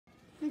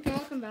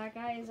welcome back,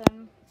 guys.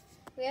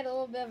 We had a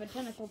little bit of a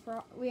technical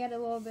we had a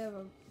little bit of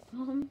a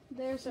problem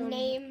there, so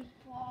name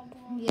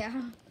problem.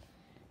 Yeah.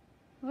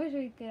 I wish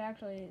we could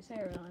actually say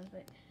it real nice,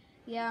 but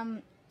yeah.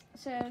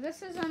 So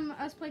this is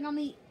us playing on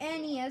the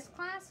NES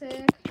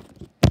Classic.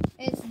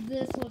 It's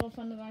this little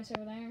fun device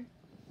over there.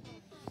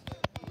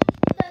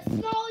 The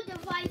small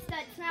device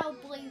that's now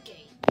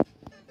blinking.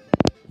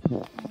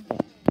 Okay.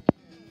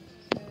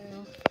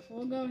 So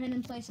we'll go ahead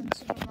and play some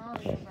Super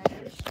Mario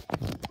Bros.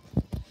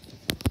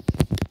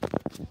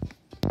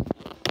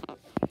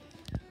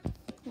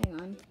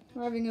 Hang on.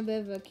 We're having a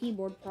bit of a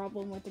keyboard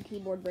problem with the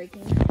keyboard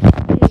breaking.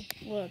 Hey,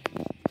 look.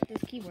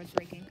 This keyboard's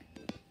breaking.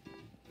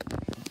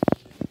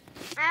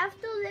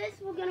 After this,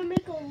 we're gonna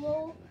make a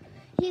low.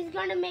 He's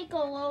gonna make a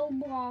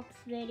Roblox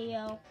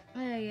video.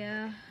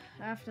 Yeah.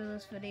 After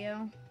this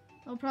video,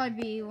 it'll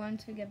probably be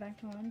once we get back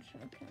to lunch.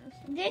 Okay.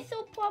 This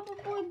will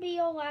probably be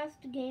our last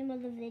game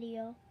of the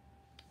video.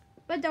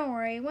 But don't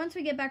worry. Once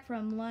we get back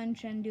from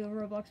lunch and do a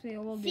Roblox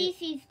video, we'll do.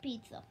 Cece's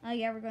Pizza. Oh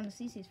yeah, we're going to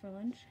Cece's for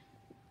lunch.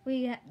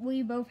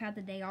 We both had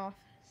the day off,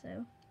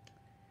 so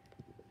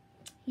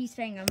he's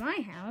staying at my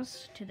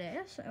house today.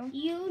 So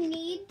you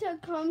need to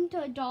come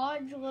to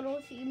Dodge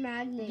Little C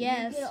Magnet.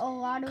 Yes. You get a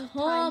lot of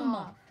time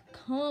off.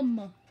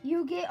 Come.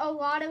 You get a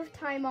lot of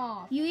time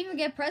off. You even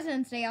get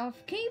President's Day off.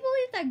 Can you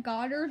believe that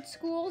Goddard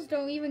schools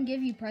don't even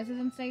give you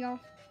President's Day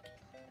off?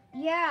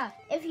 Yeah,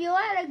 if you're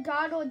at a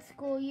Goddard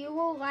school, you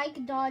will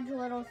like Dodge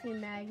Little C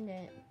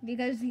Magnet.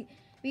 Because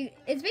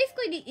it's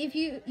basically if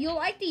you'll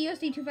like the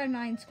USD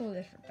 259 school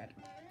district better.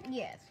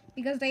 Yes.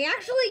 Because they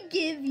actually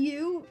give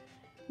you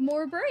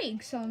more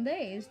breaks on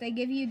days. They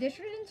give you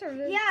district and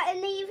service. Yeah,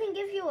 and they even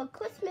give you a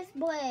Christmas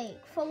break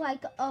for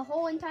like a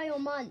whole entire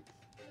month.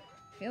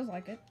 Feels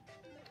like it.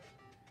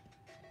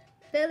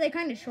 They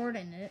kind of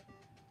shortened it.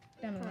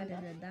 Don't know why they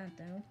did that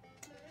though.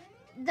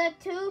 The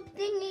tube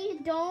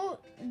thingy,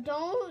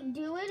 don't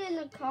do it in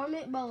the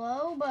comment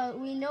below, but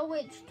we know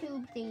which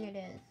tube thing it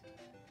is.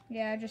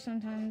 Yeah, just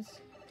sometimes.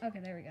 Okay,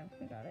 there we go.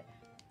 We got it.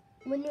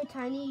 When you're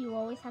tiny, you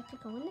always have to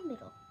go in the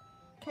middle.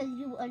 Because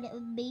you are a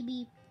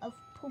baby of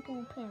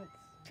poo-poo pants.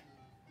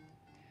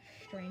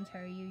 Strange how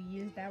you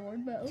use that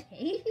word, but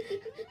okay.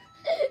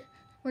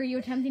 Were you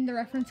attempting to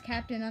reference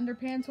Captain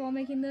Underpants while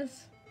making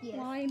this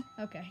line?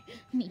 Okay.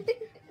 Neat.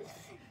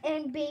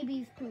 And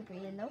babies poopy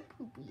and no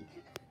poopy.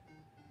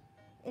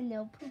 And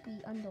no poopy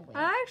underwear.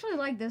 I actually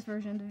like this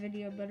version of the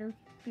video better,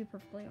 to be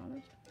perfectly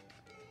honest.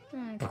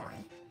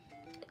 Okay.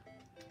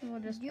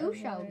 We'll just you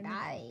shall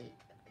die.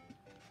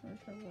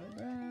 Let's avoid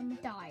them.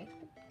 Die.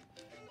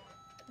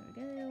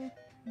 There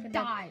we go.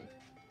 Die.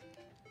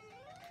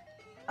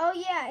 Oh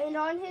yeah, and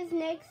on his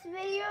next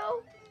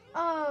video,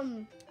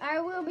 I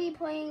will be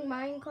playing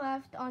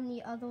Minecraft on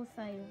the other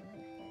side of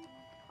it.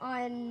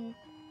 On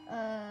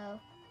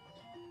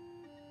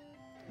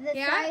the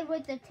side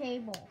with the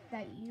table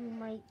that you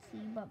might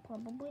see, but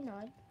probably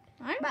not.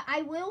 But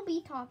I will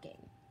be talking,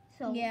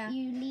 so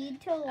you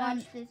need to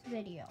watch this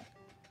video.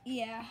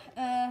 Yeah.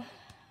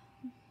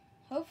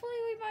 Hopefully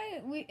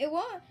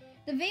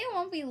the video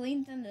won't be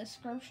linked in the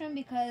description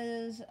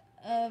because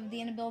of the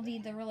inability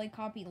to really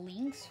copy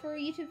links for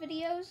YouTube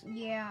videos.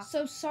 Yeah.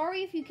 So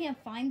sorry if you can't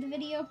find the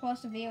video,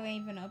 plus the video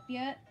ain't even up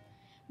yet.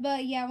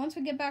 But yeah, once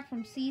we get back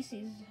from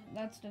Cece's,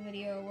 that's the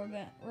video.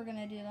 We're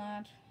gonna do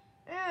that.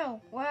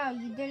 Oh, wow,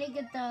 you didn't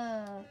get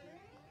the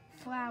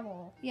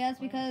flower. Yeah, it's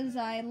because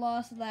I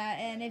lost that,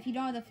 and if you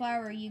don't have the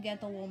flower, you get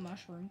the little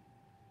mushroom.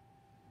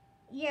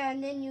 Yeah,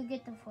 and then you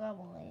get the flower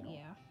later.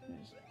 Yeah.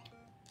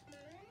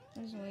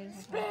 There's ways.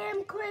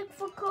 Spam click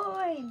for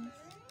coins.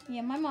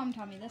 Yeah, my mom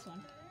taught me this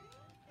one.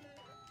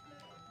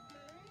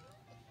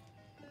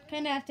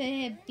 Kind of have to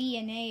hit B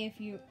and A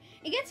if you...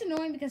 It gets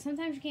annoying because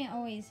sometimes you can't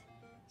always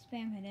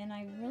spam it, and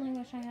I really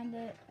wish I had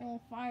the little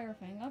fire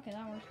thing. Okay,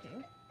 that works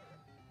too.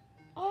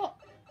 Oh!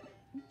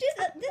 Did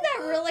that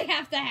really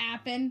have to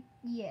happen?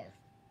 Yes.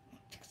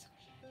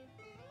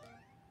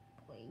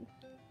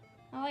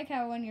 I like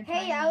how when you're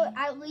tiny... Hey,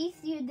 at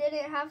least you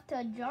didn't have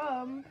to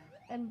jump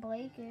and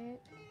break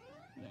it.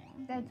 Yeah.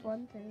 That's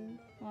one thing.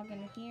 Log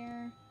into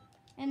here.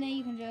 And then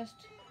you can just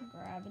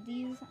grab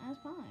these as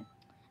fine.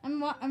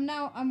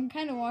 I'm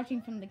kind of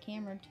watching from the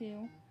camera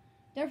too.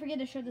 Don't forget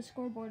to show the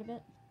scoreboard a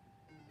bit.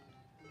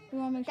 We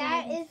want to make sure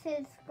that is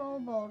his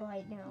scoreboard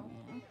right now.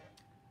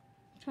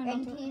 Yeah.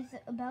 And he's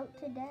about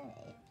to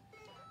die.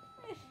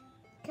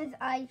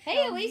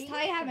 Hey, at least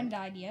I haven't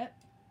died yet.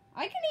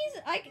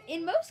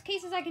 In most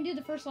cases I can do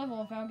the first level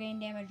without getting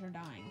damaged or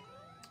dying.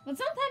 But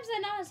sometimes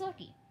I'm not as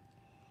lucky.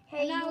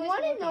 Hey, you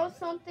want to know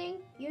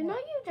something? You know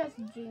you just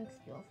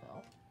jinxed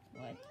yourself.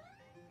 What?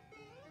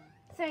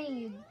 Saying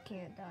you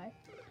can't die.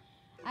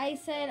 I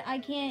said I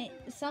can't.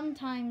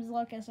 Sometimes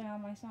luck is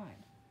on my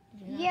side.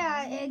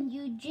 Yeah, and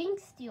you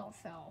jinxed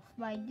yourself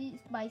by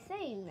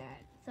saying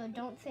that. So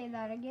don't say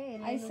that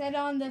again. I said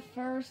on the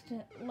first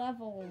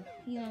level,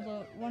 you know,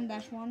 the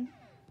 1-1.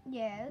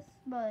 Yes,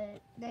 but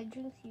that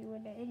jinx you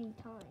at any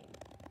time.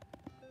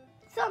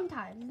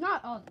 Sometimes,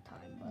 not all the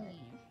time, but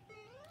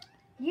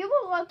you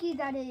were lucky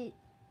that it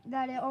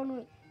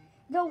only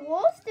The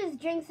worst is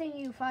jinxing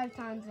you 5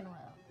 times in a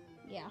row.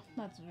 Yeah,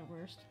 that's the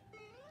worst.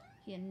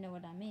 You know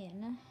what I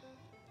mean.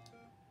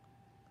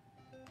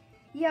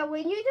 Yeah,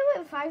 when you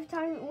do it 5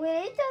 times,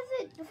 when it does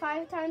it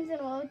 5 times in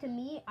a row to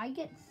me, I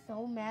get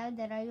so mad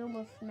that I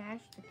almost smash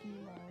the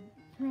keyboard.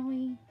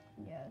 Really?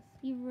 Yes.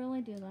 You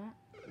really do that?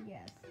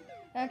 Yes.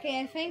 Okay,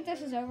 I think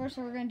this is over,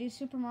 so we're going to do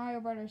Super Mario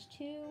Bros.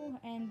 2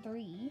 and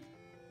 3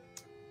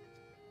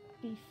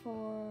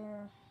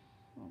 before,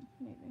 well,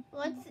 maybe.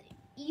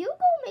 You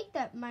go make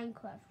that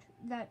Minecraft,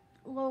 that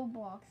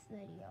Roblox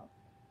video.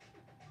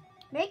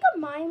 Make a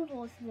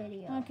Minecraft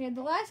video. Okay,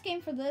 the last game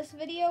for this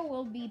video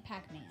will be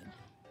Pac-Man.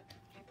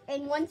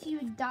 And once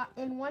you die,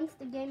 and once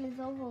the game is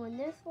over in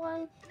this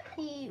one,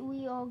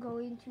 we are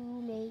going to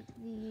make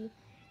the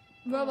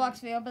Roblox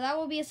video, but that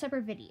will be a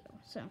separate video.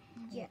 So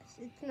yes,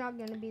 it's not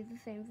going to be the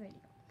same video.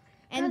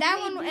 And that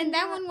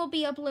one will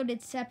be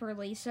uploaded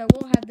separately. So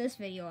we'll have this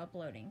video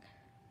uploading.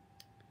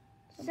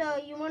 So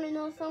you want to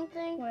know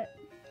something? What?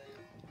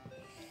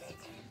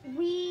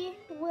 We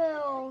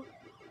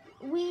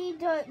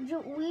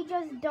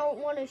just don't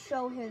want to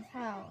show his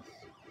house.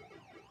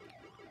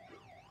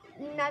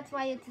 And that's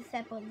why it's a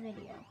separate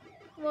video.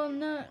 Well,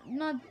 no,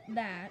 not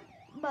that.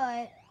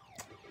 But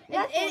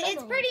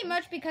it's pretty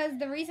much because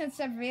the reason it's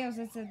separate videos,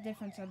 it's a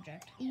different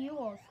subject. You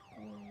are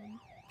screwed.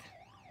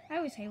 I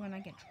always hate when I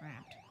get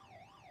trapped.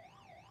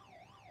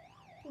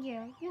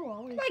 Yeah, you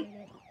always hate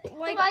it.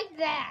 Like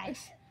that.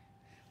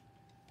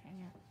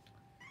 Dang it.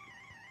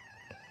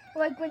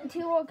 Like when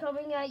 2 are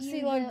coming at you.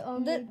 See, like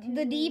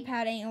the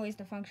D-pad ain't always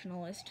the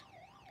functionalist.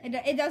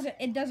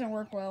 It doesn't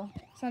work well.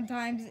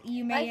 Sometimes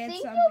you may hit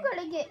something. I think you're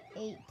gonna get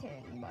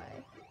 8-10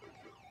 by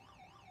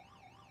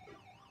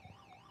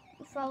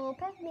follow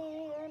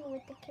Pac-Man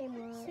with the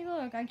camera. See,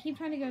 look, I keep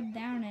trying to go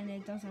down and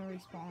it doesn't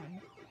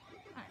respawn.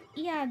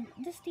 Yeah,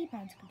 this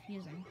D-pad's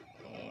confusing.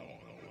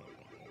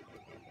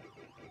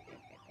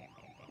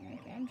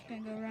 Okay, I'm just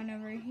gonna go run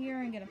over here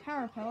and get a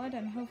power pellet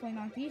and hopefully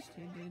knock these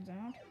 2 dudes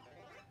out.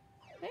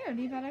 There,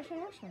 D-pad actually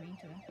works for me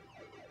today.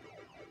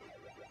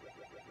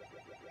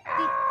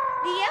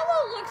 The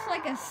yellow looks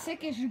like a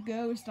sickish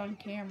ghost on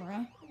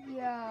camera.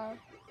 Yeah.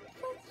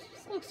 That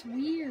just looks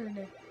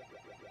weird.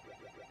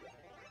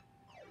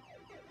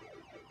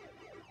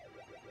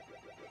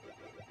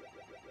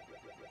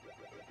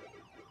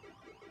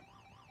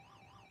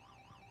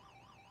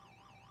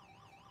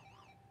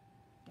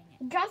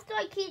 Just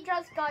like he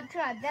just got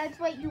trapped. That's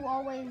what you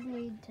always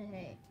need to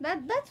hate.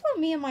 That's what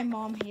me and my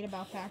mom hate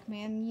about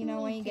Pac-Man. You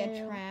know, when you get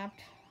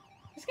trapped.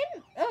 This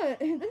game,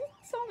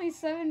 it's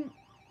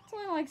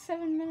only like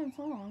 7 minutes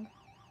long.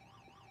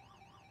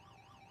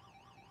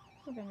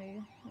 Look at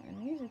me.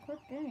 An easy, quick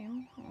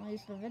game. At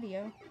least the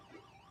video.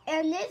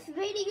 And this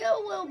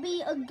video will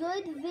be a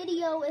good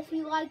video if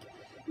you like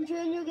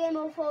Junior Game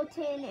of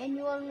 14 and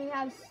you only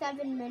have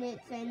 7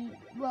 minutes and,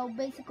 well,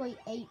 basically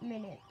 8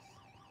 minutes.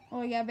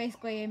 Well, yeah,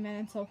 basically 8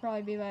 minutes. It'll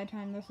probably be by the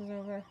time this is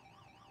over.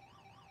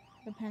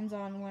 Depends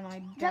on when I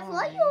die. Just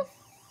let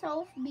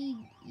yourself be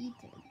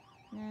eaten.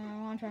 No,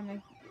 I'm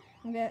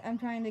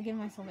trying to give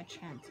myself a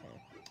chance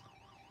here.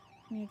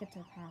 I need to get to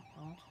the power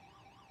plant.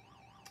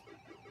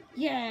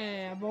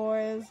 Yeah,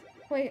 boys.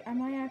 Wait, I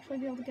might actually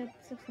be able to get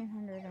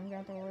 1600. I'm going to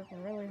have to work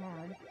really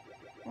hard.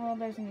 Well,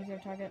 there's an easier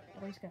target.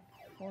 At least get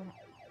 400.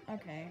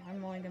 Okay,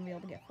 I'm only going to be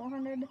able to get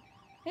 400.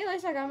 Hey, at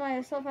least I got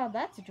myself out of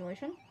that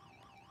situation.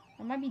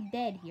 I might be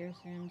dead here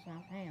soon, so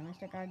hey, at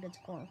least I got a good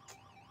score.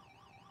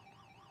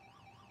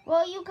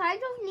 Well, you kind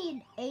of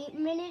need 8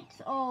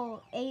 minutes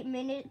or 8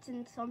 minutes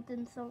and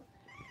something, so...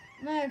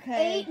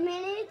 Okay. 8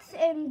 minutes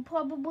and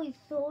probably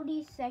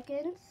 30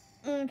 seconds.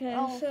 Okay,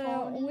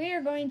 so we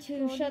are going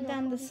to shut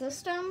down the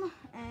system,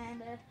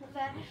 and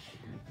that.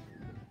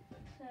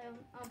 So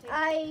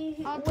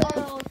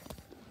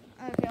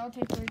I'll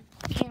take the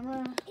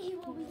camera. He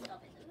will be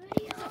stopping the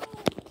video.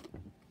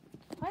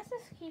 Why does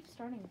this keep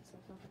starting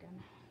itself up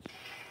again?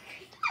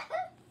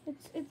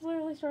 It's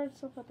literally started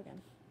itself up again.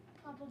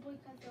 Probably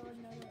because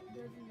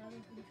there's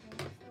another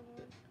controller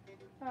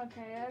somewhere.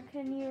 Okay,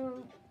 can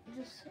you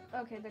just...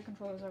 Okay, the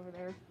controller's over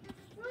there.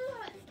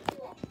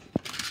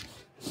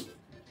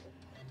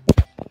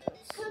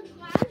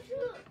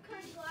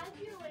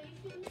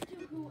 Congratulations to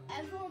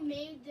whoever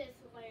made this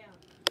lamp.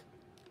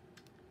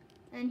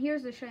 And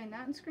here's the shutting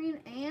down screen,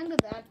 and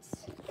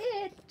that's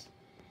it.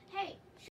 Hey,